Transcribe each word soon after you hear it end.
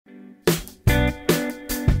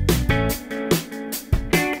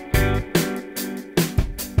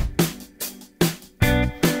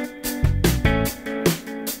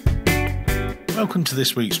Welcome to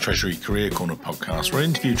this week's Treasury Career Corner podcast, where I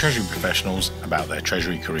interview Treasury professionals about their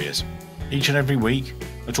Treasury careers. Each and every week,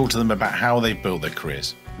 I talk to them about how they've built their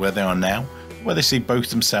careers, where they are now, where they see both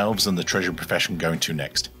themselves and the Treasury profession going to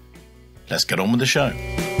next. Let's get on with the show.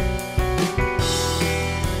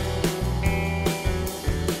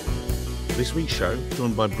 This week's show,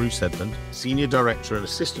 joined by Bruce Edlund, Senior Director and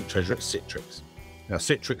Assistant Treasurer at Citrix. Now,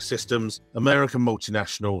 Citrix Systems, American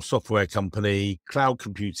multinational software company, cloud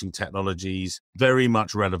computing technologies, very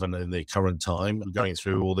much relevant in the current time. We're going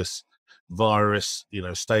through all this virus,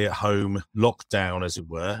 stay at home lockdown, as it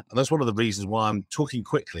were. And that's one of the reasons why I'm talking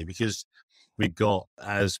quickly, because we've got,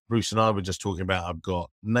 as Bruce and I were just talking about, I've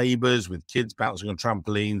got neighbors with kids bouncing on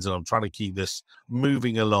trampolines, and I'm trying to keep this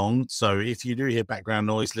moving along. So if you do hear background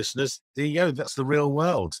noise, listeners, there you go. That's the real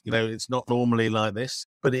world. It's not normally like this,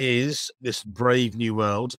 but it is this brave new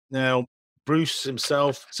world. Now, Bruce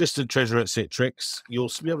himself, Assistant Treasurer at Citrix,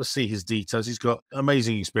 you'll be able to see his details. He's got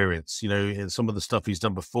amazing experience, in some of the stuff he's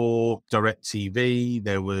done before. DirecTV,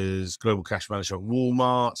 there was Global Cash Manager at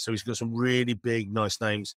Walmart. So he's got some really big, nice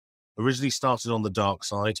names. Originally started on the dark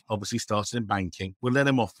side, obviously started in banking. We'll let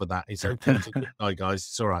him off for that. He's okay. Hi, guys.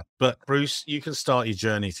 It's all right. But Bruce, you can start your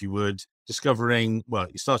journey, if you would, discovering, you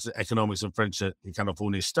started economics and French at the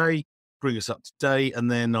California State, bring us up to date, and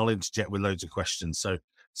then I'll interject with loads of questions. So,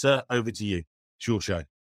 sir, over to you. It's your show.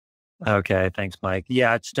 Okay. Thanks, Mike.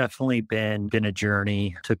 Yeah, it's definitely been a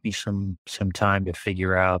journey. It took me some time to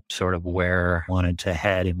figure out sort of where I wanted to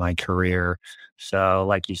head in my career. So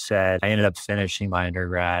like you said, I ended up finishing my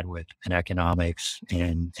undergrad with an economics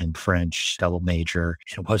and French double major.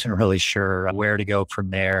 I wasn't really sure where to go from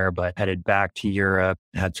there, but headed back to Europe,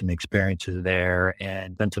 had some experiences there,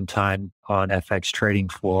 and spent some time on FX trading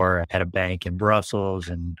floor at a bank in Brussels,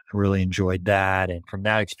 and really enjoyed that. And from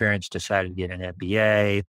that experience, decided to get an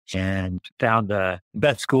MBA. And found the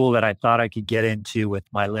best school that I thought I could get into with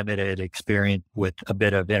my limited experience, with a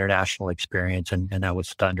bit of international experience. And that was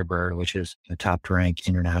Thunderbird, which is a top-ranked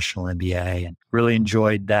international MBA. And really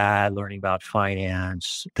enjoyed that, learning about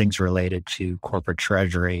finance, things related to corporate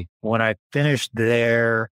treasury. When I finished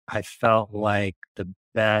there, I felt like the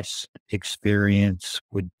best experience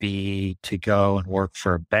would be to go and work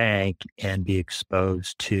for a bank and be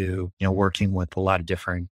exposed to, working with a lot of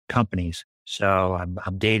different companies. So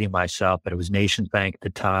I'm dating myself, but it was Nations Bank at the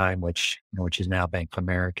time, which is now Bank of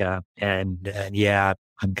America. And yeah,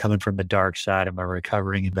 I'm coming from the dark side. I'm a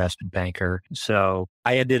recovering investment banker. So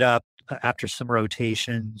I ended up, after some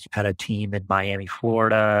rotations, had a team in Miami,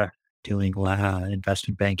 Florida, doing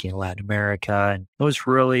investment banking in Latin America. And it was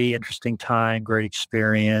really interesting time, great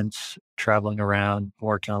experience, traveling around,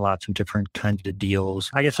 working on lots of different kinds of deals.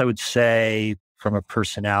 I guess I would say from a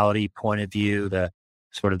personality point of view, the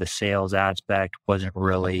sales aspect wasn't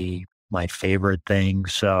really my favorite thing.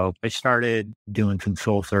 So I started doing some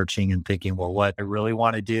soul searching and thinking, what I really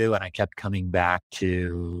want to do. And I kept coming back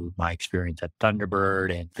to my experience at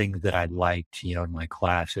Thunderbird and things that I'd liked, in my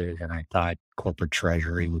classes. And I thought corporate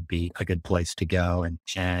treasury would be a good place to go.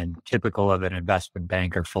 And typical of an investment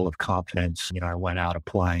banker, full of confidence, I went out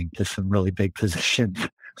applying to some really big positions,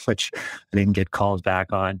 which I didn't get calls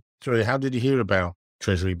back on. So how did you hear about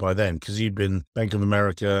Treasury by then? Because you'd been Bank of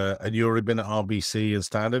America and you already been at RBC and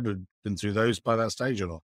Standard, had been through those by that stage or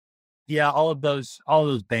not? Yeah, all of those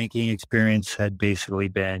banking experience had basically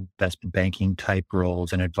been investment banking type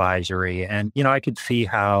roles and advisory. And, I could see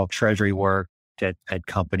how Treasury worked at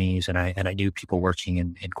companies, and I knew people working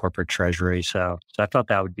in corporate Treasury. So I thought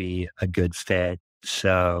that would be a good fit.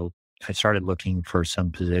 So I started looking for some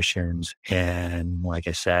positions, and like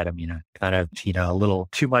I said, kind of, a little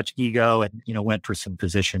too much ego, and, went for some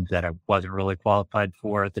positions that I wasn't really qualified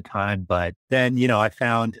for at the time. But then, I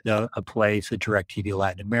found a place at DirecTV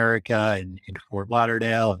Latin America in Fort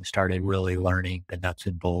Lauderdale, and started really learning the nuts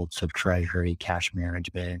and bolts of treasury, cash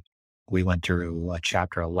management. We went through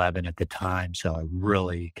Chapter 11 at the time, so I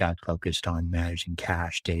really got focused on managing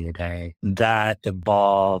cash day to day. That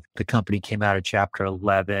evolved. The company came out of Chapter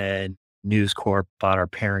 11. News Corp bought our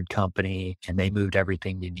parent company, and they moved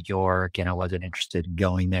everything to New York, and I wasn't interested in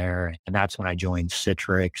going there. And that's when I joined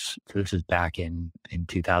Citrix. So this is back in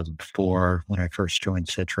 2004 when I first joined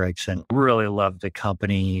Citrix, and really loved the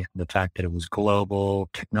company, the fact that it was global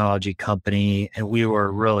technology company, and we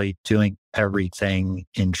were really doing everything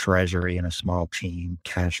in treasury in a small team: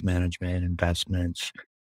 cash management, investments,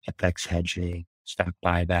 FX hedging, stock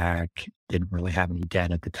buyback. Didn't really have any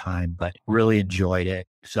debt at the time, but really enjoyed it.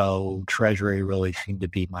 So treasury really seemed to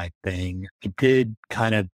be my thing. I did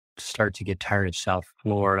kind of start to get tired of South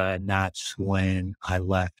Florida, and that's when I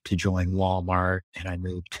left to join Walmart, and I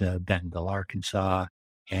moved to Bentonville, Arkansas.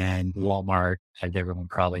 And Walmart, as everyone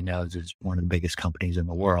probably knows, is one of the biggest companies in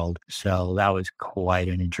the world. So that was quite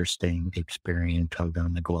an interesting experience. I was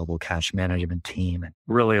on the global cash management team and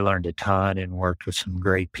really learned a ton and worked with some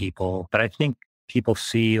great people. But I think people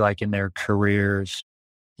see like in their careers,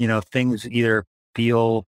 things either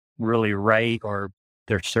feel really right or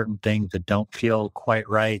there's certain things that don't feel quite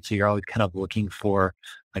right. So you're always kind of looking for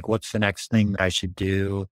like, what's the next thing that I should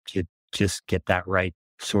do to just get that right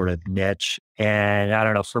sort of niche. And I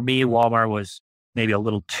don't know, for me, Walmart was maybe a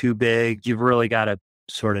little too big. You've really got to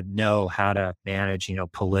sort of know how to manage,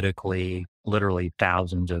 politically, literally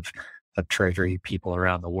thousands of treasury people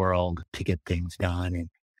around the world to get things done. And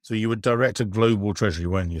So you were director global treasury,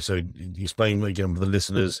 weren't you? So you explain again for the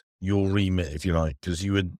listeners your remit, if you like, because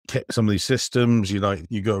you had kept some of these systems. You got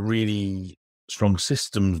a really strong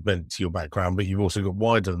systems bent to your background, but you've also got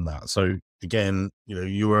wider than that. So again,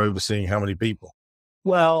 you were overseeing how many people?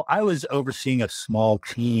 well, I was overseeing a small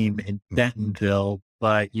team in Bentonville,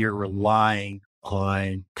 but you're relying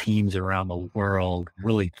on teams around the world,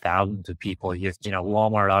 really thousands of people.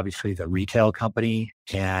 Walmart obviously is a retail company.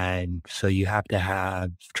 And so you have to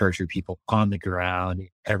have treasury people on the ground, in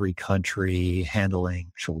every country, handling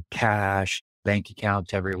actual cash, bank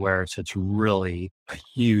accounts everywhere. So it's really a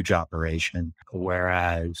huge operation.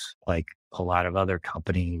 Whereas like a lot of other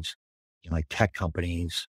companies, like tech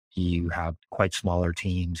companies, you have quite smaller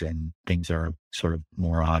teams and things are sort of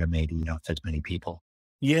more automated, with as many people.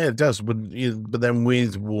 Yeah, it does. But then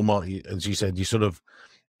with Walmart, as you said,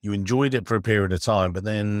 you enjoyed it for a period of time, but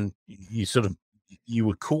then you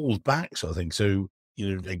were called back, sort of thing. So,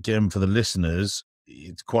 again, for the listeners,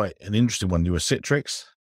 it's quite an interesting one. You were Citrix,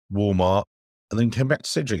 Walmart, and then came back to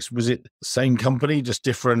Citrix. Was it the same company, just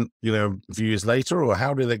different, a few years later, or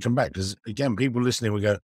how did they come back? Because again, people listening will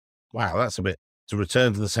go, wow, that's a bit to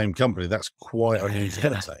return to the same company. That's quite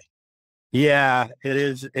unusual, I'd say. Yeah, it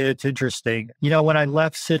is. It's interesting. When I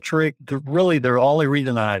left Citrix, the only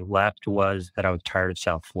reason that I left was that I was tired of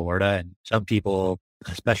South Florida. And some people,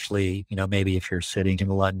 especially, maybe if you're sitting in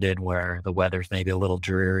London where the weather's maybe a little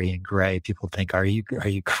dreary and gray, people think, are you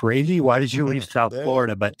crazy? Why did you leave South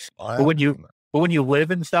Florida? But when you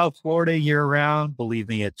live in South Florida year round, believe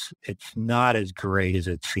me, it's not as great as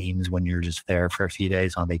it seems when you're just there for a few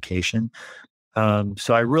days on vacation.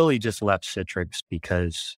 So I really just left Citrix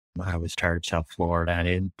because I was tired of South Florida and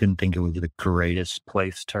I didn't think it was the greatest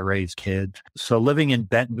place to raise kids. So living in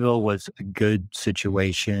Bentonville was a good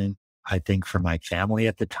situation, I think, for my family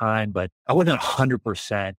at the time, but I wasn't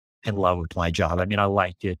 100% in love with my job. I mean, I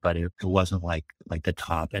liked it, but it wasn't like the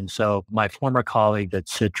top. And so my former colleague at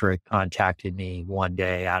Citrix contacted me one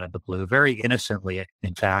day out of the blue, very innocently,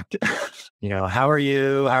 in fact, how are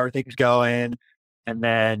you? How are things going? And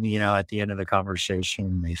then, at the end of the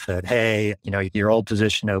conversation, they said, hey, your old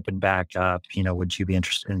position opened back up, would you be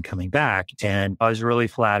interested in coming back? And I was really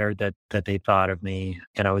flattered that they thought of me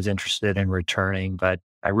and I was interested in returning, but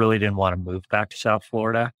I really didn't want to move back to South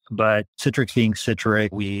Florida. But Citrix being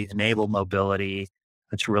Citrix, we enable mobility.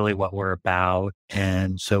 That's really what we're about.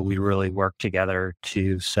 And so we really work together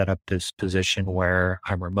to set up this position where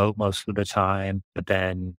I'm remote most of the time, but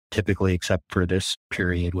then typically, except for this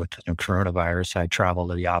period with coronavirus, I travel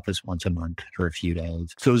to the office once a month for a few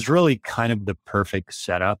days. So it was really kind of the perfect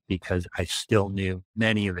setup because I still knew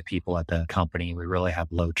many of the people at the company. We really have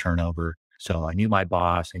low turnover. So I knew my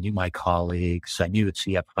boss, I knew my colleagues, I knew the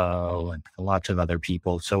CFO and lots of other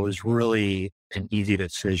people. So it was really an easy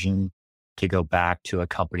decision to go back to a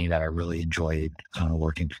company that I really enjoyed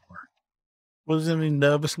working for. Was there any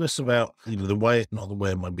nervousness about, not the way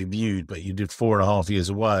it might be viewed, but you did 4.5 years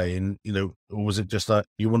away and, or was it just like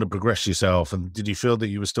you want to progress yourself? And did you feel that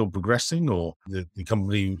you were still progressing or the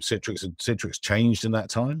company Citrix changed in that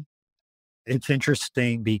time? It's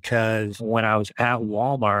interesting because when I was at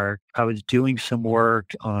Walmart, I was doing some work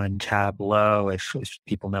on Tableau. If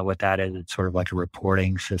people know what that is, it's sort of like a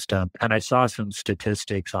reporting system. And I saw some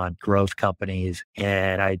statistics on growth companies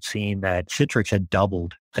and I'd seen that Citrix had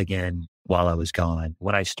doubled again while I was gone.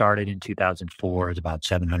 When I started in 2004, it was about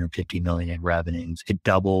 750 million in revenues. It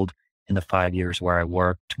doubled in the 5 years when I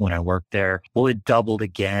worked there. Well, it doubled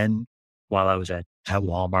again while I was at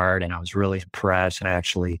Walmart and I was really impressed. And I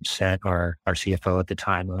actually sent our CFO at the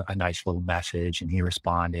time a nice little message and he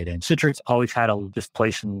responded. And Citrix always had this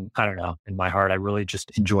place in my heart. I really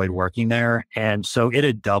just enjoyed working there. And so it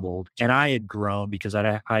had doubled and I had grown because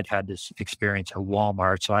I'd had this experience at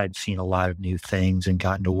Walmart. So I had seen a lot of new things and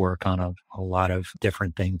gotten to work on a lot of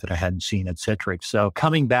different things that I hadn't seen at Citrix. So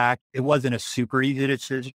coming back, it wasn't a super easy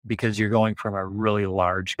decision because you're going from a really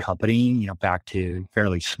large company, back to a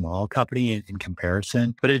fairly small company in comparison.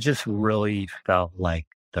 But it just really felt like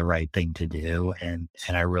the right thing to do. And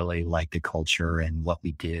I really like the culture and what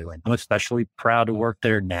we do. And I'm especially proud to work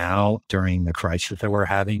there now during the crisis that we're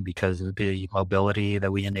having because of the mobility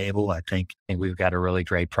that we enable. I think we've got a really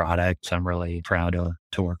great product. So I'm really proud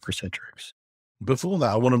to work for Citrix. Before that,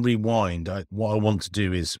 I want to rewind. What I want to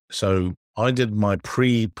do is, so I did my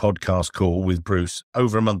pre-podcast call with Bruce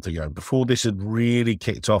over a month ago, before this had really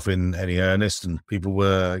kicked off in any earnest, and people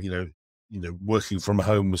were, working from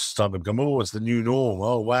home was starting to become, oh, it's the new norm.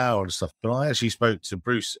 Oh, wow, and stuff. But I actually spoke to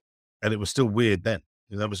Bruce, and it was still weird then.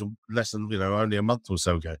 That was less than, only a month or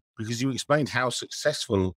so ago, because you explained how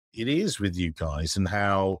successful it is with you guys and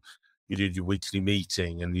how you did your weekly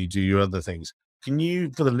meeting and you do your other things. Can you,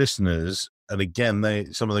 for the listeners, and again,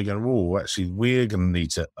 some of them going, oh, actually, we're going to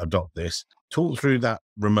need to adopt this. Talk through that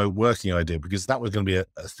remote working idea, because that was going to be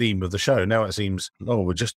a theme of the show. Now it seems, oh,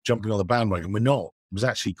 we're just jumping on the bandwagon. We're not. It was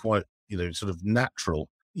actually quite, sort of natural.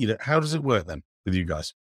 How does it work then with you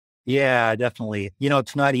guys? Yeah, definitely.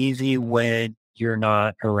 It's not easy when you're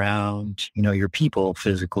not around, your people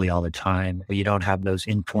physically all the time. You don't have those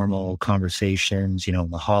informal conversations, in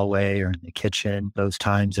the hallway or in the kitchen. Those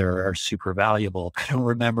times are super valuable. I don't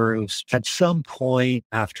remember, it was at some point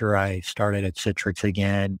after I started at Citrix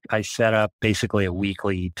again, I set up basically a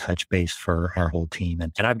weekly touch base for our whole team.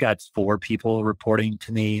 And I've got 4 people reporting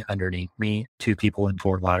to me underneath me, 2 people in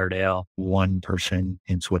Fort Lauderdale, 1 person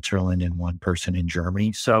in Switzerland, and 1 person in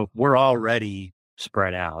Germany. So we're already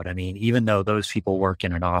spread out. I mean, even though those people work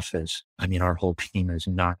in an office, our whole team is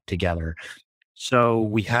not together. So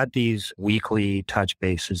we had these weekly touch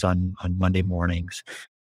bases on Monday mornings.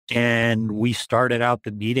 And we started out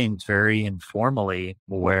the meetings very informally,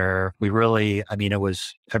 where we really, it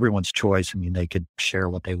was everyone's choice. They could share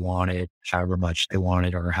what they wanted, however much they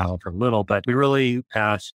wanted or however little, but we really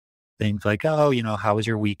asked things like, oh, how was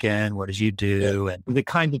your weekend? What did you do? And the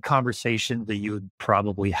kind of conversations that you would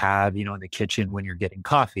probably have, in the kitchen when you're getting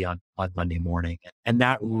coffee on Monday morning. And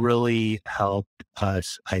that really helped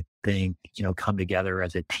us, I think, come together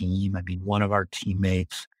as a team. One of our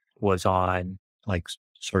teammates was on like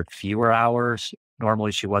sort of fewer hours.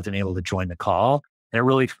 Normally she wasn't able to join the call. And it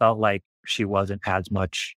really felt like she wasn't as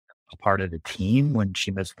much a part of the team when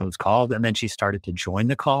she missed those calls. And then she started to join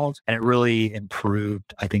the calls, and it really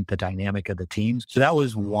improved, I think, the dynamic of the teams. So that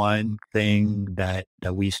was one thing that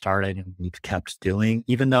we started and we've kept doing,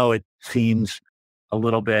 even though it seems a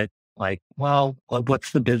little bit like, well,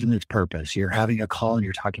 what's the business purpose? You're having a call and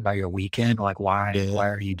you're talking about your weekend. Like, why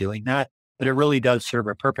are you doing that? But it really does serve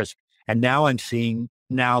a purpose. And now I'm seeing,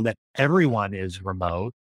 now that everyone is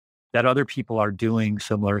remote, that other people are doing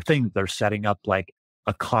similar things. They're setting up like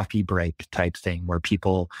a coffee break type thing where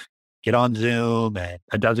people get on Zoom and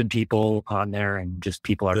a dozen people on there and just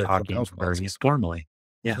people are talking very informally.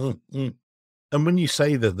 Yeah. Mm-hmm. And when you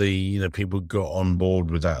say that the, people got on board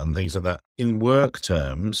with that and things like that, in work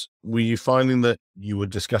terms, were you finding that you were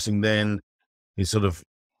discussing then is sort of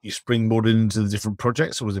you springboarded into the different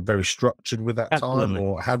projects, or was it very structured with that Absolutely. time,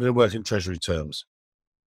 or how did it work in Treasury terms?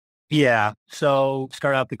 Yeah. So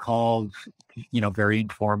start out the call, very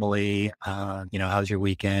informally, how's your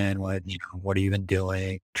weekend? What have you been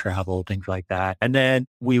doing? Travel, things like that. And then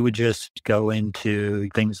we would just go into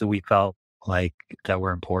things that we felt like that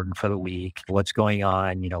were important for the week. What's going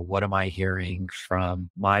on? What am I hearing from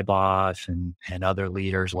my boss and other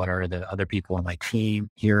leaders? What are the other people on my team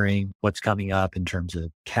hearing? What's coming up in terms of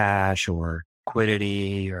cash or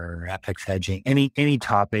liquidity or FX hedging, any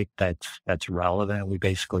topic that's relevant. We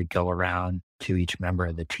basically go around to each member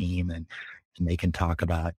of the team and they can talk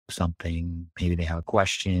about something. Maybe they have a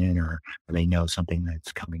question or they know something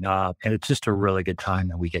that's coming up. And it's just a really good time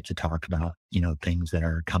that we get to talk about, things that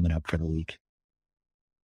are coming up for the week.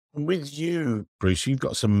 With you, Bruce, you've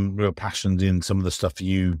got some real passions in some of the stuff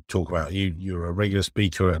you talk about. You're a regular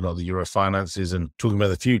speaker at a lot of the Euro finances and talking about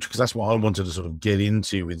the future, because that's what I wanted to sort of get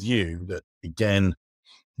into with you. That again,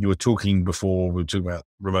 you were talking before, we were talking about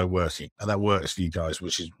remote working, and that works for you guys,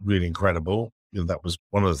 which is really incredible. That was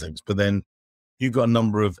one of the things. But then you've got a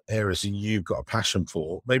number of areas that you've got a passion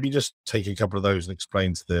for. Maybe just take a couple of those and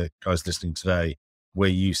explain to the guys listening today where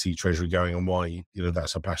you see Treasury going and why,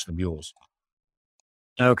 that's a passion of yours.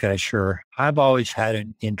 Okay, sure. I've always had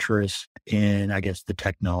an interest in, I guess, the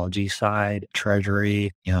technology side,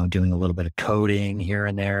 Treasury, doing a little bit of coding here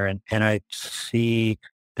and there. And I see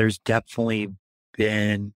there's definitely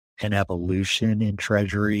been an evolution in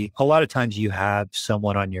Treasury. A lot of times you have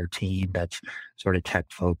someone on your team that's sort of tech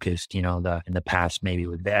focused, in the past, maybe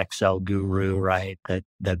with the Excel guru, right?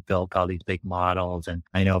 That built all these big models. And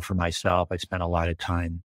I know for myself, I spent a lot of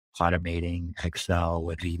time automating Excel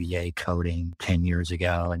with VBA coding 10 years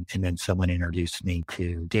ago. And then someone introduced me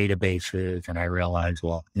to databases, and I realized,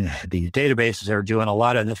 well, these databases are doing a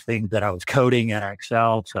lot of the things that I was coding in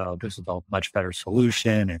Excel. So this is a much better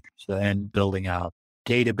solution. And so then building out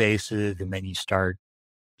databases, and then you start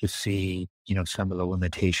to see, some of the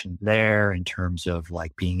limitations there in terms of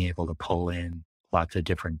like being able to pull in lots of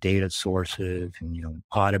different data sources and,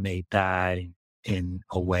 automate that in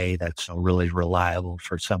a way that's really reliable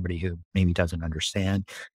for somebody who maybe doesn't understand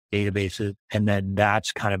databases. And then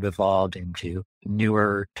that's kind of evolved into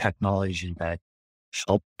newer technology that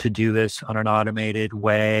help to do this on an automated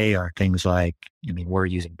way, or things like, we're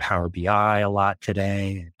using Power BI a lot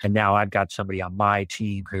today. And now I've got somebody on my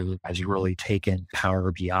team who has really taken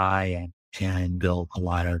Power BI and built a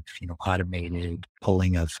lot of, automated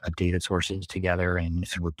pulling of data sources together and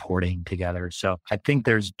reporting together. So I think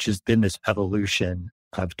there's just been this evolution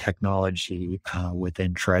of technology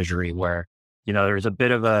within Treasury where, there's a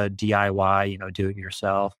bit of a DIY, do it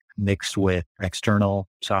yourself, mixed with external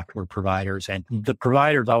software providers. And the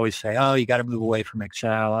providers always say, oh, you got to move away from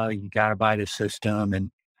Excel. Oh, you got to buy this system.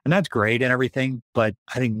 And that's great and everything. But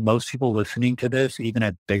I think most people listening to this, even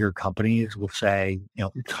at bigger companies, will say,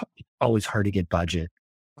 it's always hard to get budget,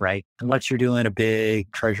 right? Unless you're doing a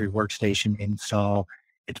big Treasury workstation install,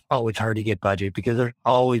 it's always hard to get budget because there's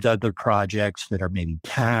always other projects that are maybe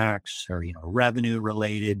tax or, revenue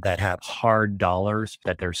related that have hard dollars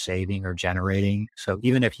that they're saving or generating. So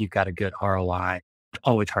even if you've got a good ROI, it's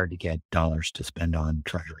always hard to get dollars to spend on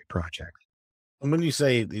Treasury projects. And when you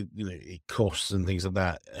say, it costs and things like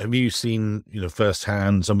that, have you seen,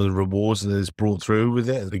 firsthand some of the rewards that it's brought through with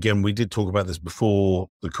it? Again, we did talk about this before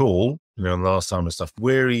the call, last time and stuff.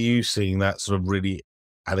 Where are you seeing that sort of really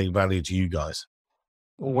adding value to you guys?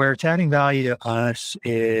 Where it's adding value to us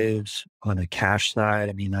is on the cash side.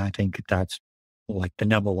 I think that's like the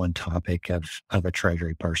number one topic of a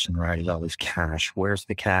treasury person, right? Is always cash. Where's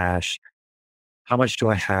the cash? How much do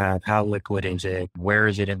I have? How liquid is it? Where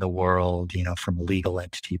is it in the world? From a legal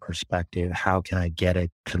entity perspective, how can I get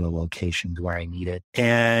it to the locations where I need it?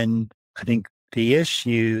 And I think the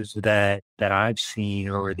issues that I've seen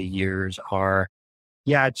over the years are,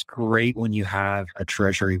 yeah, it's great when you have a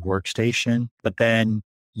treasury workstation, but then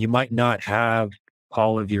you might not have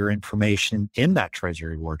all of your information in that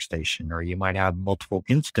treasury workstation, or you might have multiple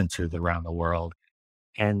instances around the world.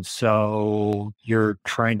 And so you're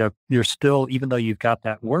still, even though you've got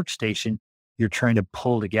that workstation, you're trying to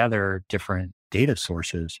pull together different data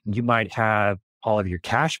sources. You might have all of your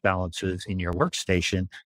cash balances in your workstation,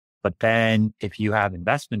 but then if you have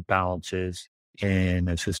investment balances in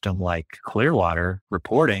a system like Clearwater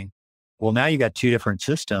reporting, well, now you got two different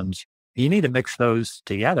systems. You need to mix those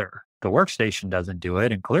together. The workstation doesn't do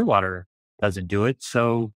it and Clearwater doesn't do it.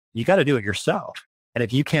 So you got to do it yourself. And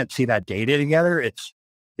if you can't see that data together, it's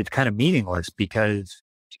kind of meaningless because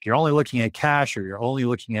if you're only looking at cash or you're only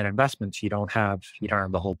looking at investments, you don't have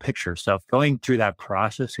the whole picture. So going through that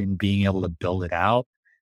process and being able to build it out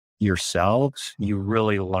yourselves, you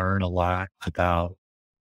really learn a lot about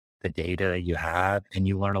the data that you have, and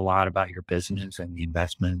you learn a lot about your business and the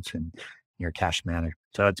investments and your cash management.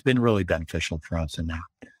 So it's been really beneficial for us in that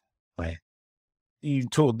way. You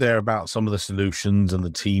talked there about some of the solutions and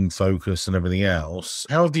the team focus and everything else.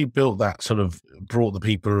 How have you built that, sort of brought the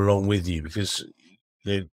people along with you? Because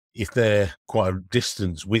if they're quite a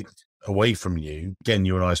distance away from you, again,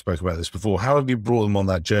 you and I spoke about this before, how have you brought them on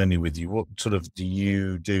that journey with you? What sort of do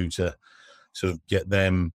you do to sort of get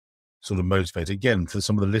them sort of motivated? Again, for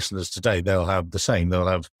some of the listeners today, they'll have the same. They'll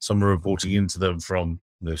have someone reporting into them from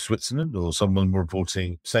Switzerland, or someone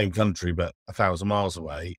reporting same country but 1,000 miles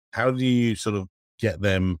away. How do you sort of get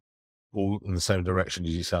them all in the same direction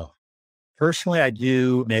as yourself? Personally, I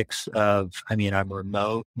do mix of, I'm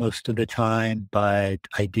remote most of the time, but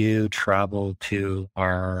I do travel to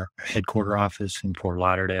our headquarter office in Fort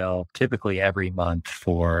Lauderdale, typically every month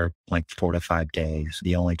for like 4 to 5 days.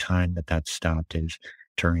 The only time that's stopped is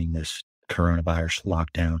during this coronavirus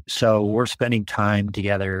lockdown. So we're spending time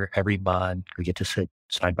together every month. We get to sit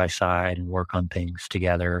side by side and work on things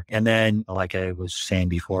together. And then, like I was saying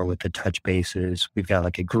before with the touch bases, we've got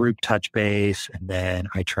like a group touch base. And then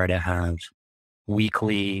I try to have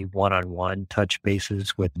weekly one-on-one touch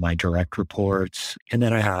bases with my direct reports. And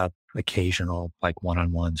then I have occasional like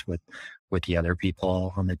one-on-ones with the other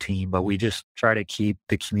people on the team, but we just try to keep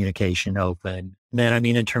the communication open. And then,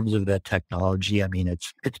 in terms of the technology,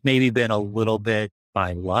 it's maybe been a little bit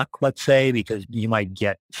by luck, let's say, because you might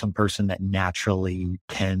get some person that naturally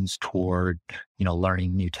tends toward,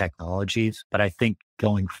 learning new technologies. But I think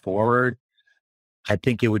going forward, I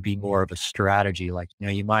think it would be more of a strategy. Like,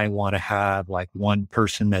 you might want to have like one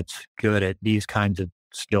person that's good at these kinds of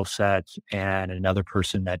skill sets and another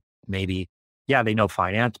person that maybe, yeah, they know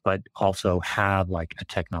finance, but also have like a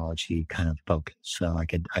technology kind of focus. So I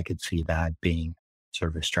could see that being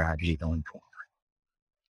sort of a strategy going forward.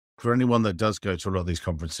 For anyone that does go to a lot of these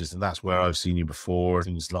conferences, and that's where I've seen you before,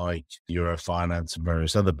 things like Eurofinance and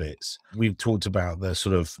various other bits. We've talked about the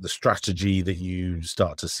sort of the strategy that you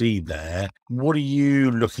start to see there. What are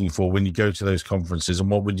you looking for when you go to those conferences,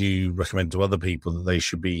 and what would you recommend to other people that they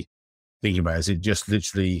should be thinking about? Is it just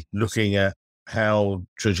literally looking at how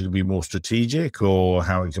Treasury can be more strategic, or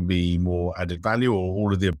how it can be more added value, or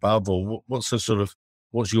all of the above? Or what's the sort of,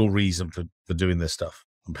 what's your reason for doing this stuff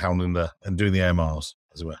and pounding and doing the AMRs,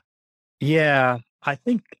 as it were? Yeah, I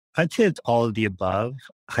think I'd say it's all of the above.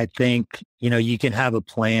 I think, you can have a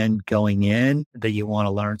plan going in that you want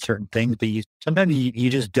to learn certain things, but sometimes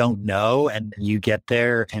you just don't know, and you get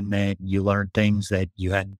there and then you learn things that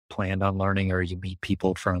you hadn't planned on learning, or you meet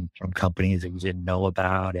people from companies that you didn't know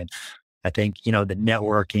about. And I think, the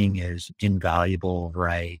networking is invaluable,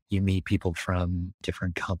 right? You meet people from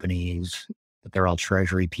different companies, but they're all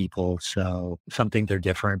treasury people. So some things are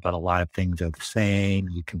different, but a lot of things are the same.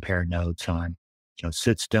 You compare notes on,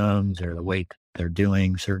 systems, or the way they're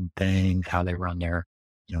doing certain things, how they run their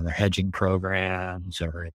hedging programs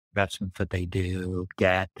or investments that they do,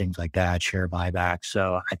 get things like that, share buybacks.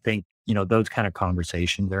 So I think, those kind of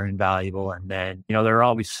conversations are invaluable. And then, there are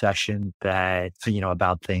always sessions that,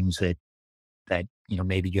 about things that,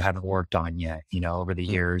 maybe you haven't worked on yet, over the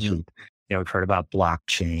years. We've heard about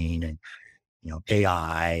blockchain and,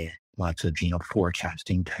 AI, lots of,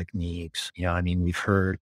 forecasting techniques. We've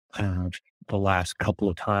heard the last couple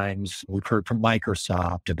of times, we've heard from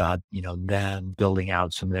Microsoft about, them building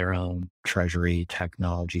out some of their own treasury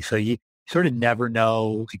technology. So you sort of never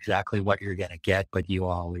know exactly what you're going to get, but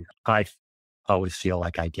I always feel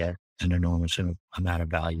like I get an enormous amount of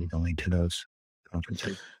value going to those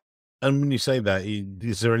conferences. And when you say that,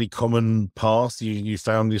 is there any common path you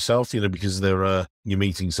found yourself? Because you're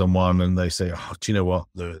meeting someone and they say, "Oh, do you know what?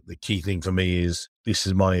 The key thing for me is this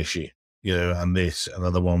is my issue." And this.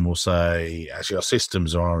 Another one will say, "Actually, our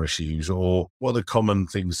systems are our issues." Or what are the common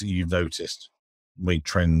things that you've noticed? Maybe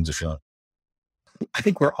trends, if you like. I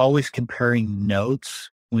think we're always comparing notes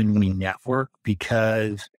when we network,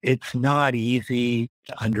 because it's not easy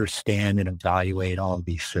to understand and evaluate all of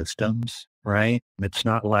these systems, right? It's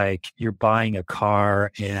not like you're buying a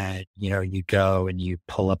car and, you go and you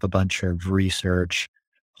pull up a bunch of research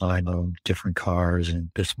on different cars, and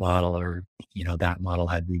this model or, that model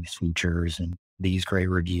had these features and these great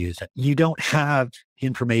reviews. You don't have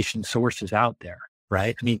information sources out there,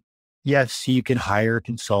 right? Yes, you can hire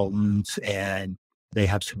consultants and they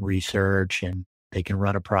have some research and they can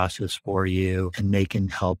run a process for you and they can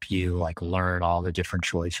help you like learn all the different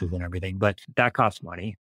choices and everything, but that costs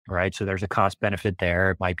money, right? So there's a cost benefit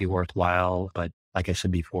there. It might be worthwhile, but like I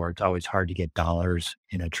said before, it's always hard to get dollars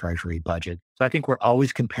in a treasury budget. So I think we're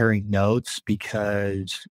always comparing notes,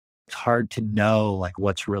 because it's hard to know like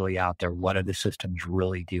what's really out there. What do the systems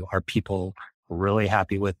really do? Are people really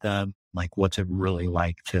happy with them? Like, what's it really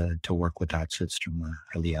like to work with that system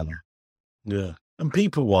or the other? Yeah. And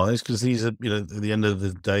people wise, because these are, at the end of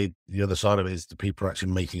the day, the other side of it is the people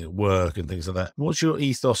actually making it work and things like that. What's your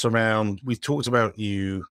ethos around? We've talked about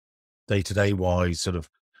you day to day wise, sort of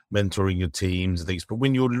mentoring your teams and things, but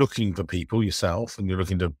when you're looking for people yourself and you're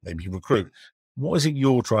looking to maybe recruit, what is it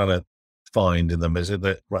you're trying to find in them? Is it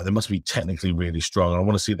that, right, they must be technically really strong, I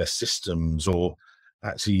want to see their systems, or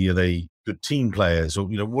actually are they good team players, or,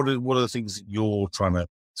 what are the things that you're trying to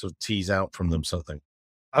sort of tease out from them, something?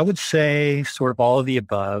 I would say sort of all of the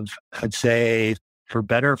above. I'd say for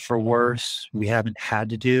better, for worse, we haven't had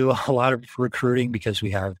to do a lot of recruiting because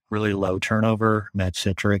we have really low turnover at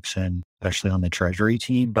Citrix, and especially on the treasury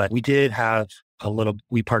team. But we did have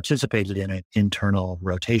we participated in an internal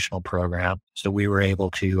rotational program. So we were able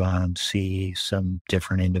to see some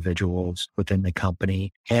different individuals within the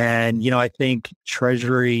company. And, I think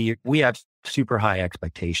treasury, we have super high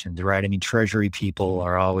expectations, right? Treasury people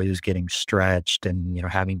are always getting stretched and,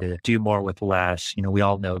 having to do more with less. We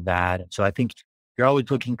all know that. And so I think you're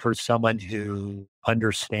always looking for someone who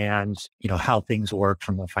understands, how things work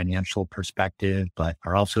from a financial perspective, but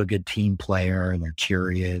are also a good team player and they're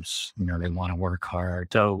curious, they want to work hard.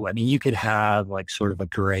 So, you could have like sort of a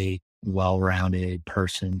great, well-rounded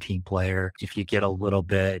person, team player. If you get a little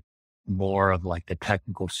bit more of like the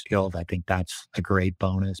technical skills, I think that's a great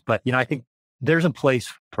bonus. But, I think there's a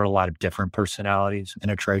place for a lot of different personalities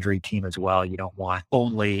in a treasury team as well. You don't want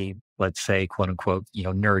only, let's say, quote unquote,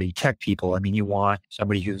 nerdy tech people. You want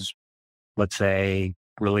somebody who's let's say,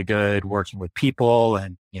 really good working with people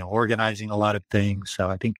and, organizing a lot of things. So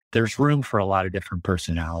I think there's room for a lot of different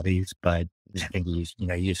personalities, but I think you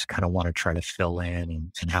just kind of want to try to fill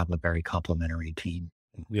in and have a very complementary team.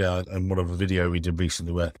 Yeah, and one of a video we did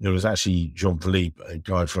recently where there was actually Jean-Philippe, a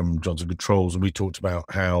guy from Johnson Controls, and we talked about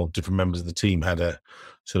how different members of the team had a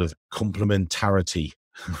sort of complementarity.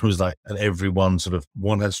 It was like, and everyone sort of,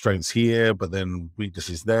 one had strengths here, but then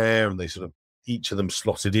weaknesses there, and they sort of, each of them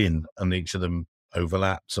slotted in and each of them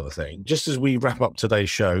overlapped sort of thing. Just as we wrap up today's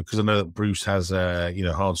show, because I know that Bruce has a,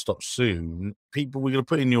 hard stop soon, people, we're going to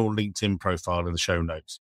put in your LinkedIn profile in the show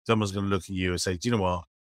notes. Someone's going to look at you and say, do you know what?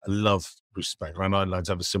 I love Bruce's background. I'd like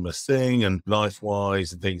to have a similar thing and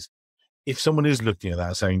life-wise and things. If someone is looking at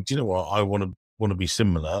that saying, do you know what? I want to be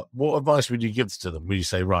similar. What advice would you give to them? Would you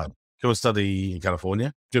say, right, go and study in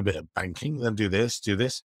California, do a bit of banking, then do this,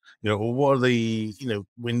 or what are the,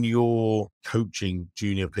 when you're coaching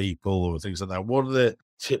junior people or things like that, what are the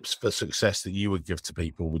tips for success that you would give to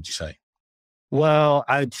people, would you say? Well,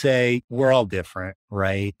 I'd say we're all different,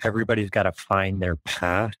 right? Everybody's got to find their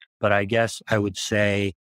path. But I guess I would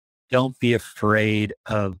say, don't be afraid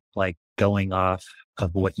of like going off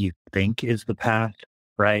of what you think is the path,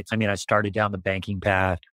 right? I mean, I started down the banking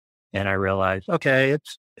path and I realized, okay,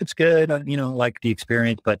 it's good, like the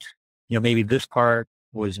experience, but, maybe this part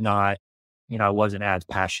was not, I wasn't as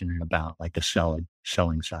passionate about like the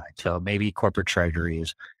selling side. So maybe corporate treasury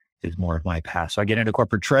is more of my path. So I get into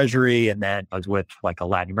corporate treasury, and then I was with like a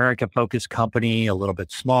Latin America focused company, a little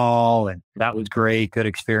bit small, and that was great, good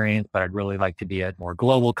experience, but I'd really like to be at more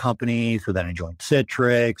global companies. So then I joined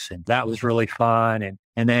Citrix, and that was really fun.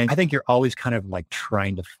 And then I think you're always kind of like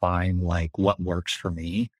trying to find like what works for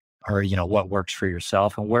me, or, what works for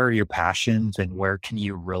yourself, and where are your passions and where can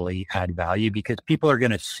you really add value, because people are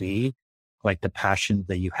going to see like the passions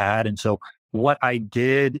that you had. And so what I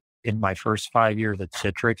did in my first 5 years at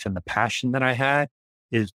Citrix and the passion that I had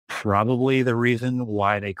is probably the reason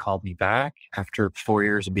why they called me back after 4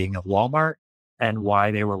 years of being at Walmart, and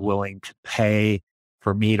why they were willing to pay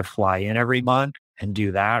for me to fly in every month and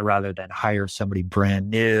do that rather than hire somebody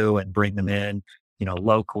brand new and bring them in,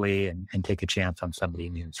 locally and take a chance on somebody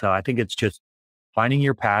new. So I think it's just finding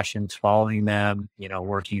your passions, following them,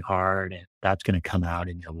 working hard, and that's going to come out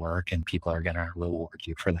in your work, and people are going to reward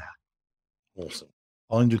you for that. Awesome.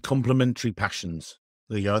 Find your complementary passions.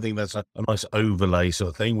 There you go. I think that's a nice overlay sort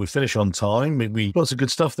of thing. We finish on time. We got some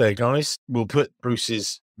good stuff there, guys. We'll put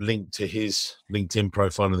Bruce's link to his LinkedIn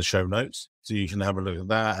profile in the show notes, so you can have a look at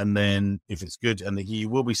that. And then if it's good, and you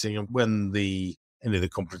will be seeing when any of the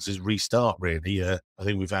conferences restart, really. I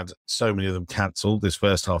think we've had so many of them cancelled this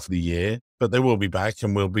first half of the year, but they will be back,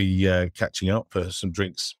 and we'll be catching up for some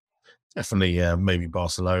drinks. Definitely maybe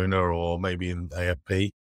Barcelona, or maybe in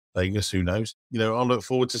AFP. Vegas, who knows? I'll look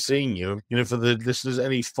forward to seeing you. For the listeners,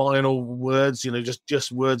 any final words,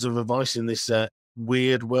 just words of advice in this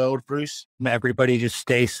weird world, Bruce? Everybody just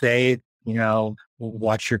stay safe,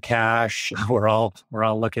 watch your cash. We're all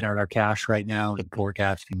looking at our cash right now and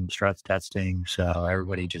forecasting, stress testing. So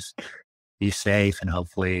everybody just be safe, and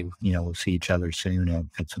hopefully, we'll see each other soon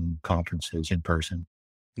at some conferences in person.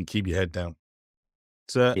 And keep your head down.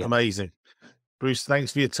 It's amazing. Bruce,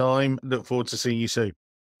 thanks for your time. Look forward to seeing you soon.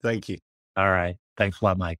 Thank you. All right. Thanks a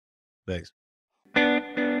lot, Mike. Thanks.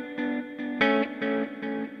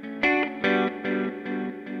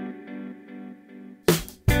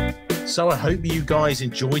 So I hope you guys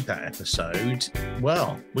enjoyed that episode.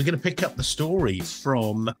 Well, we're going to pick up the story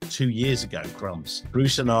from 2 years ago, Crumbs.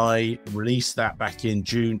 Bruce and I released that back in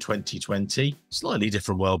June 2020. Slightly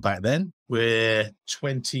different world back then. We're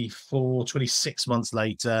 26 months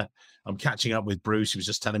later. I'm catching up with Bruce. He was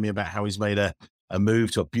just telling me about how he's made a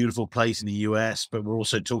move to a beautiful place in the US, but we're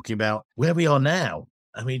also talking about where we are now.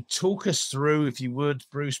 I mean, talk us through, if you would,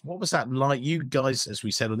 Bruce, what was that like? You guys, as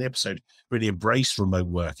we said on the episode, really embraced remote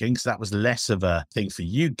working, because that was less of a thing for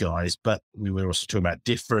you guys, but we were also talking about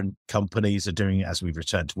different companies are doing it as we've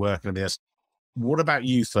returned to work. And this. What about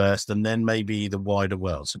you first, and then maybe the wider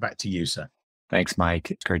world? So back to you, sir. Thanks, Mike.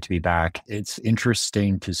 It's great to be back. It's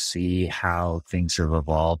interesting to see how things have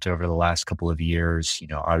evolved over the last couple of years.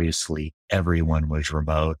 Obviously everyone was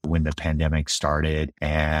remote when the pandemic started,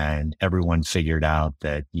 and everyone figured out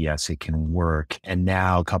that, yes, it can work. And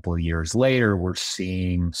now a couple of years later, we're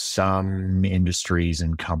seeing some industries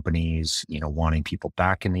and companies, wanting people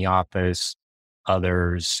back in the office,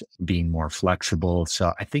 others being more flexible.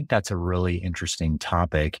 So I think that's a really interesting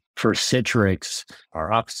topic. For Citrix,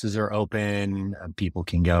 our offices are open. People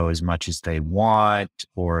can go as much as they want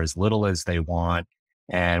or as little as they want.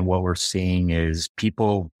 And what we're seeing is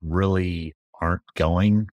people really aren't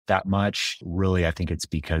going that much. Really, I think it's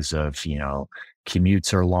because of,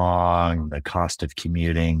 commutes are long, the cost of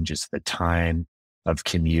commuting, just the time of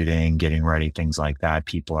commuting, getting ready, things like that.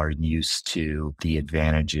 People are used to the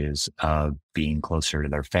advantages of being closer to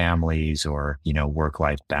their families or,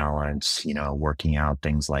 work-life balance, working out,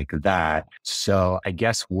 things like that. So I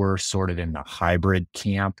guess we're sort of in the hybrid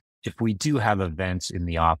camp. If we do have events in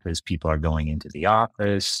the office, people are going into the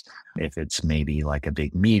office. If it's maybe like a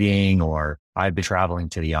big meeting, or I've been traveling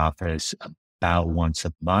to the office about once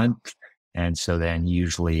a month. And so then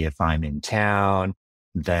usually if I'm in town,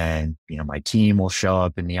 then, my team will show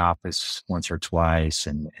up in the office once or twice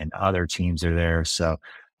and other teams are there. So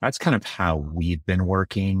that's kind of how we've been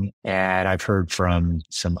working. And I've heard from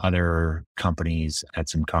some other companies at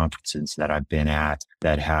some conferences that I've been at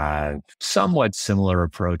that have somewhat similar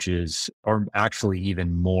approaches, or actually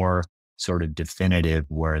even more sort of definitive,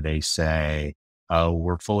 where they say, oh,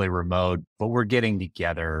 we're fully remote, but we're getting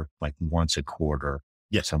together like once a quarter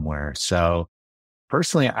somewhere. So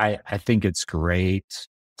personally, I think it's great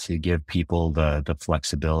to give people the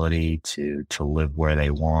flexibility to live where they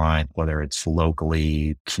want, whether it's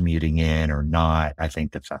locally commuting in or not. I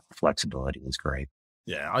think the flexibility is great.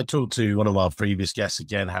 Yeah, I talked to one of our previous guests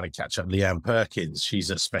again, had a catch up, Leanne Perkins. She's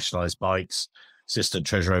at Specialized Bikes, assistant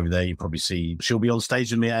treasurer over there. You probably see she'll be on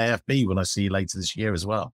stage with me at AFB when I see you later this year as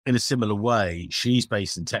well. In a similar way, she's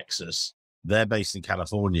based in Texas. They're based in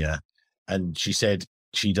California. And she said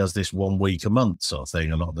she does this 1 week a month sort of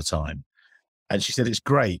thing a lot of the time. And she said it's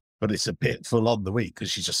great, but it's a bit full on the week because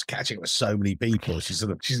she's just catching up with so many people. She's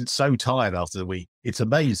so tired after the week. It's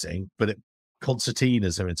amazing, but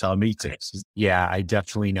concertinas her entire meetings. Yeah, I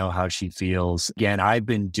definitely know how she feels. Again, I've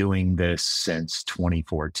been doing this since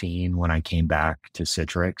 2014 when I came back to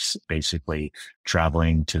Citrix, basically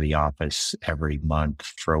traveling to the office every month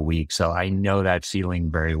for a week. So I know that feeling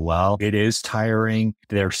very well. It is tiring.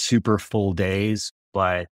 They're super full days,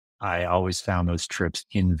 but I always found those trips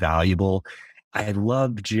invaluable. I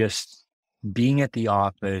love just being at the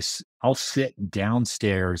office. I'll sit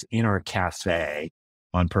downstairs in our cafe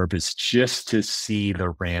on purpose just to see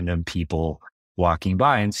the random people walking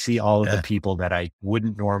by and see all of the people that I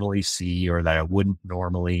wouldn't normally see or that I wouldn't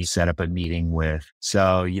normally set up a meeting with.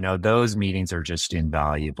 So, those meetings are just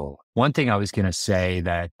invaluable. One thing I was going to say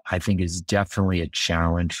that I think is definitely a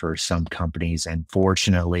challenge for some companies, and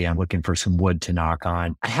fortunately, I'm looking for some wood to knock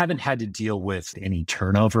on. I haven't had to deal with any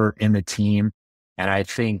turnover in the team. And I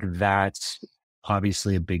think that's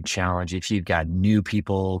obviously a big challenge. If you've got new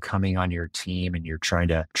people coming on your team and you're trying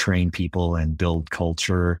to train people and build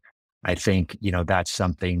culture, I think, that's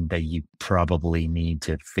something that you probably need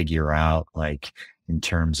to figure out, like in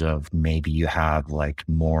terms of maybe you have like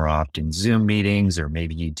more often Zoom meetings, or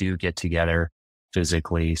maybe you do get together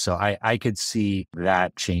physically. So I could see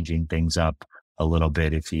that changing things up a little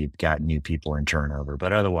bit if you've got new people in turnover.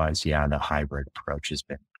 But otherwise, the hybrid approach has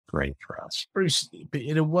been great for us. Bruce, but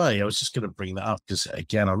in a way, I was just going to bring that up because,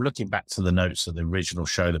 again, I'm looking back to the notes of the original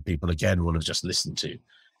show that people, again, will have just listened to.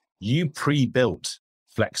 You pre-built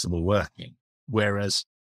flexible working, whereas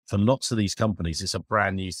for lots of these companies, it's a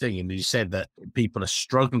brand new thing. And you said that people are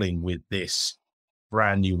struggling with this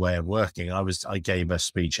brand new way of working. I gave a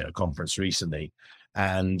speech at a conference recently,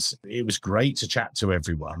 and it was great to chat to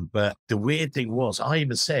everyone. But the weird thing was, I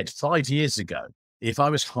even said 5 years ago, if I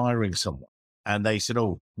was hiring someone, and they said,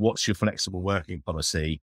 oh, what's your flexible working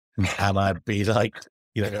policy? And I'd be like,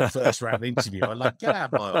 a first round interview. I'd like, get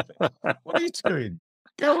out of my office. What are you doing?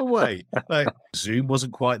 Go away. Like, Zoom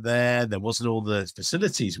wasn't quite there. There wasn't all the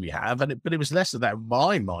facilities we have. But it was less of that.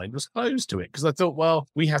 My mind was closed to it because I thought, well,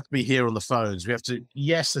 we have to be here on the phones. We have to,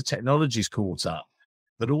 yes, the technology's caught up,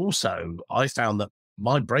 but also I found that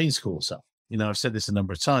my brain's caught up. I've said this a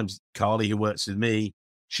number of times. Carly, who works with me,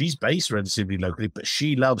 she's based relatively locally, but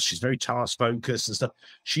she's very task focused and stuff.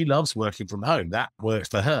 She loves working from home. That works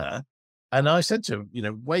for her. And I said to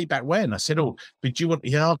her, way back when, I said, oh, but do you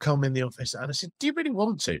want, I'll come in the office. And I said, do you really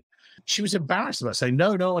want to? She was embarrassed about saying,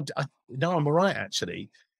 no, I'm all right, actually.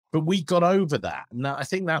 But we got over that. And I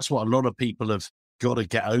think that's what a lot of people have got to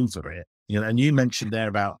get over it. And you mentioned there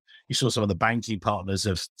about, you saw some of the banking partners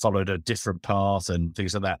have followed a different path and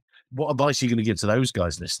things like that. What advice are you going to give to those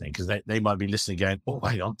guys listening? Because they might be listening going, oh,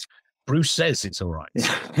 hang on, Bruce says it's all right.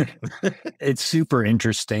 It's super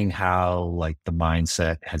interesting how like the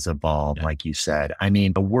mindset has evolved, like you said. I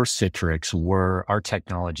mean, we're Citrix, our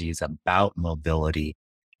technology is about mobility,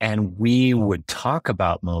 and we would talk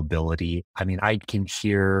about mobility. I mean, I can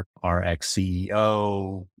hear our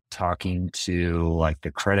ex-CEO talking to like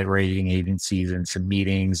the credit rating agencies in some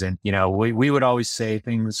meetings. And, we would always say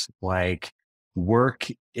things like, work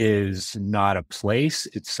is not a place,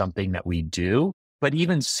 it's something that we do. But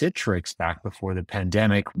even Citrix back before the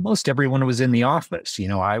pandemic, most everyone was in the office.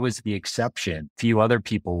 I was the exception. Few other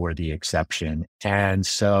people were the exception. And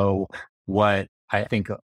so what I think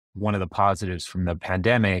one of the positives from the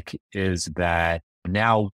pandemic is that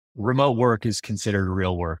now remote work is considered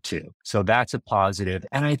real work too. So that's a positive.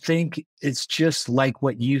 And I think it's just like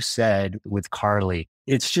what you said with Carly.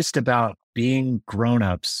 It's just about being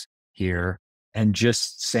grown-ups here and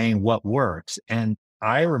just saying what works. And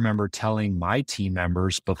I remember telling my team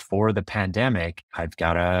members before the pandemic, I've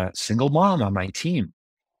got a single mom on my team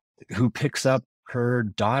who picks up her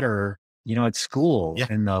daughter, at school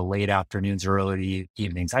in the late afternoons, early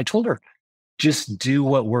evenings. I told her, just do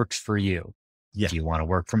what works for you. Yeah. If you want to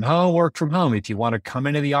work from home, work from home. If you want to come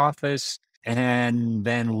into the office and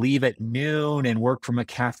then leave at noon and work from a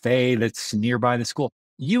cafe that's nearby the school,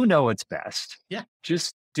 it's best. Yeah.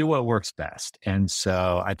 Just do what works best. And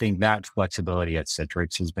so I think that flexibility at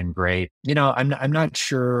Citrix has been great. I'm not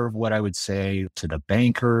sure what I would say to the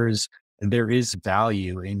bankers. There is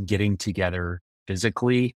value in getting together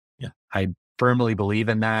physically. Yeah. I firmly believe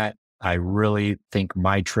in that. I really think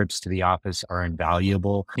my trips to the office are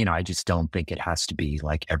invaluable. I just don't think it has to be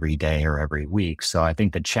like every day or every week. So I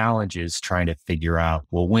think the challenge is trying to figure out,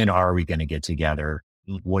 well, when are we going to get together?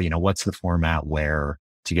 Well, what's the format where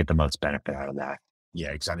to get the most benefit out of that?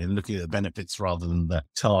 Yeah, exactly. And looking at the benefits rather than the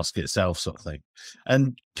task itself, sort of thing.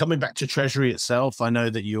 And coming back to Treasury itself, I know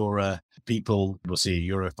that you're people will see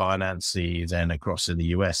Eurofinance, then across in the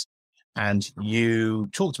US. And you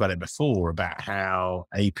talked about it before about how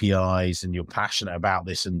APIs and you're passionate about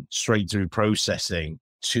this and straight through processing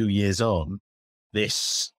 2 years on,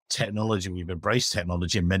 this technology, we've embraced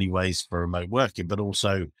technology in many ways for remote working, but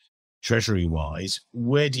also Treasury wise,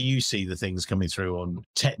 where do you see the things coming through on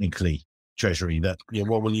technically Treasury that,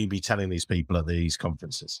 what will you be telling these people at these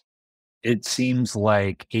conferences? It seems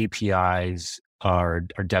like APIs are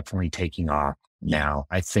definitely taking off now.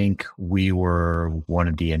 I think we were one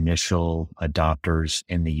of the initial adopters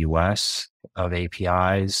in the US of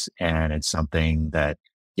APIs. And it's something that,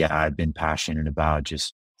 I've been passionate about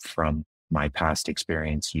just from my past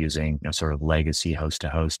experience using sort of legacy host to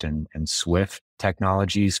host and Swift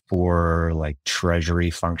technologies for like treasury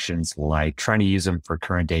functions, like trying to use them for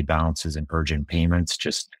current day balances and urgent payments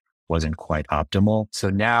just wasn't quite optimal. So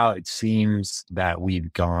now it seems that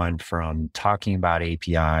we've gone from talking about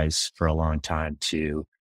APIs for a long time to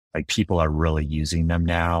like people are really using them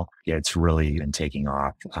now. Yeah, it's really been taking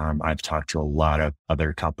off. I've talked to a lot of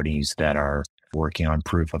other companies that are working on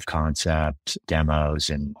proof of concept demos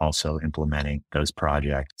and also implementing those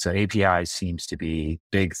projects. So API seems to be a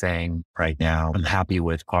big thing right now. I'm happy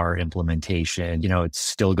with our implementation. It's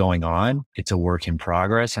still going on. It's a work in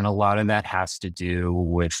progress. And a lot of that has to do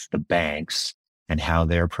with the banks and how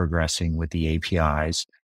they're progressing with the APIs.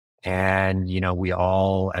 And, we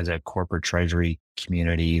all, as a corporate treasury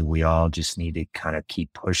community, we all just need to kind of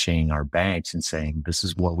keep pushing our banks and saying, this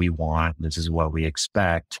is what we want. This is what we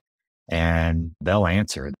expect. And they'll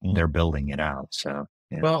answer. They're building it out. So,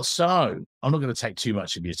 Well, so I'm not going to take too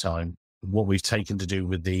much of your time. What we've taken to do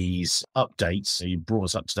with these updates, so you brought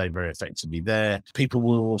us up to date very effectively there. People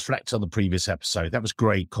will reflect on the previous episode. That was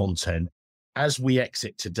great content. As we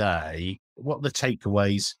exit today, what are the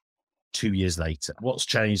takeaways 2 years later? What's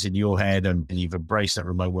changed in your head? And you've embraced that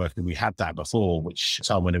remote working. We had that before, which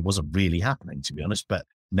time when it wasn't really happening, to be honest, but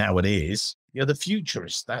now it is. The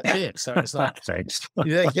futurist, that's it. So it's like, thanks.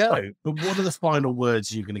 There you go. But what are the final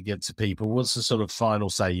words you're going to give to people? What's the sort of final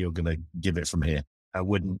say you're going to give it from here? I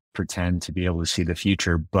wouldn't pretend to be able to see the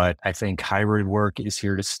future, but I think hybrid work is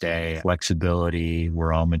here to stay. Flexibility,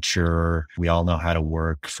 we're all mature. We all know how to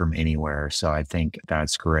work from anywhere. So I think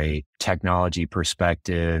that's great. Technology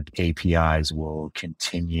perspective, APIs will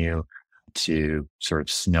continue to sort of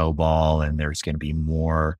snowball, and there's going to be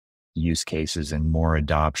more use cases and more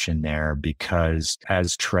adoption there because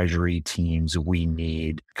as treasury teams, we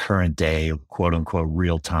need current day, quote unquote,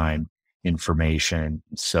 real time information.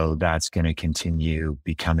 So that's going to continue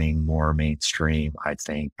becoming more mainstream, I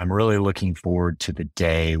think. I'm really looking forward to the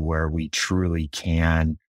day where we truly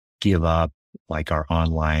can give up like our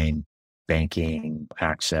online banking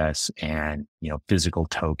access and, physical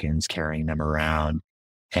tokens, carrying them around,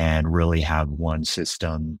 and really have one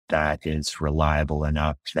system that is reliable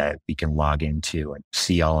enough that we can log into and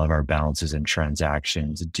see all of our balances and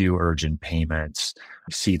transactions, do urgent payments,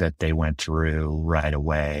 see that they went through right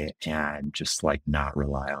away, and just like not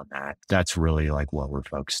rely on that. That's really like what we're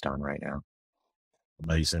focused on right now.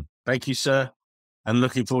 Amazing. Thank you, sir. And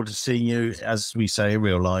looking forward to seeing you, as we say, in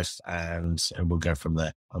real life, and we'll go from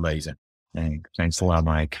there. Amazing. Thanks a lot,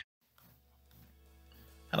 Mike.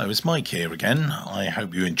 Hello, it's Mike here again. I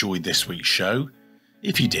hope you enjoyed this week's show.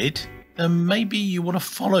 If you did, then maybe you want to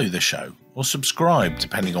follow the show or subscribe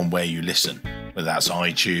depending on where you listen, whether that's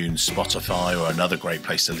iTunes, Spotify, or another great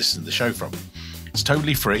place to listen to the show from. It's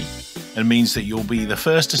totally free and means that you'll be the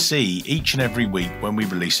first to see each and every week when we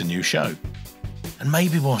release a new show. And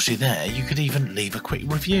maybe whilst you're there, you could even leave a quick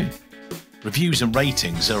review. Reviews and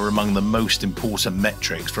ratings are among the most important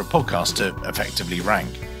metrics for a podcast to effectively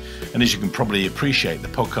rank. And as you can probably appreciate, the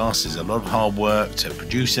podcast is a lot of hard work to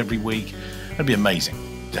produce every week. It'd be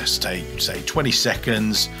amazing. Just take, say, 20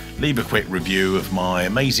 seconds, leave a quick review of my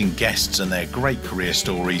amazing guests and their great career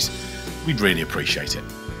stories. We'd really appreciate it.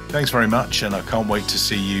 Thanks very much, and I can't wait to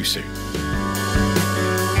see you soon.